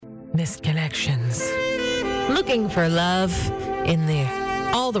missed connections. Looking for love in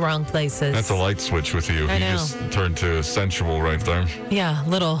all the wrong places. That's a light switch with you. I know. You just turned to sensual right there. Yeah,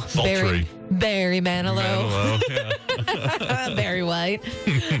 little Sultry. Barry Manilow. Manilow, yeah. Barry White.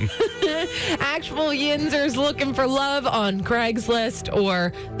 Actual Yinzers looking for love on Craigslist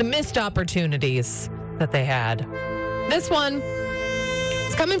or the missed opportunities that they had. This one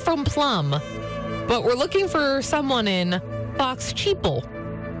is coming from Plum, but we're looking for someone in Fox Cheeple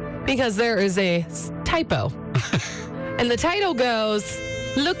because there is a typo. And the title goes,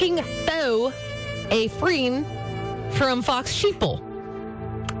 looking for a friend from Fox Cheeple.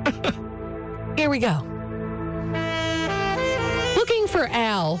 Here we go. Looking for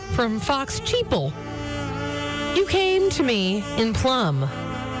Al from Fox Cheeple. You came to me in Plum.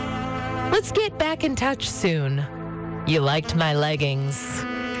 Let's get back in touch soon. You liked my leggings.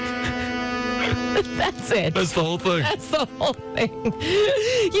 That's it. That's the whole thing. That's the whole thing.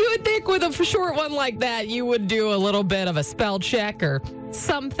 You would think with a short one like that, you would do a little bit of a spell check or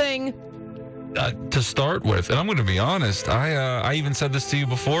something. To start with, and I'm going to be honest, I even said this to you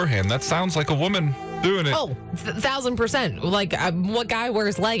beforehand. That sounds like a woman doing it. Oh, 1,000%. Like, what guy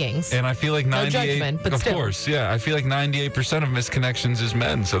wears leggings? And I feel like 98%. No judgment, but of still. course, yeah. I feel like 98% of misconnections is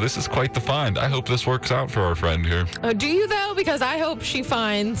men. So this is quite the find. I hope this works out for our friend here. Do you, though? Because I hope she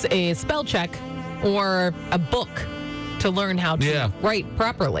finds a spell check or a book to learn how to write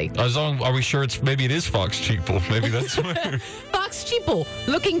properly. Are we sure maybe it is Fox Cheeple? Maybe that's where. Fox Cheeple,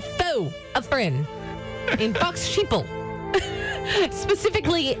 looking for a friend in Fox Cheeple.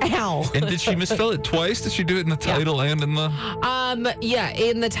 Specifically, Al. And did she misspell it twice? Did she do it in the title and in the...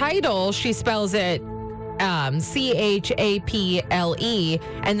 In the title, she spells it Chaple,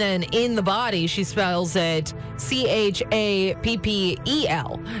 and then in the body, she spells it Chappel.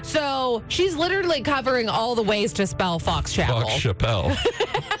 So she's literally covering all the ways to spell Fox Chapel. Fox Chappelle.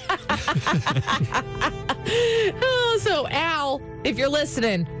 So Al, if you're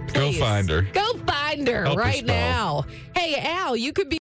listening, please Go find her. Go find her Help her right spell. now. Hey, Al, you could be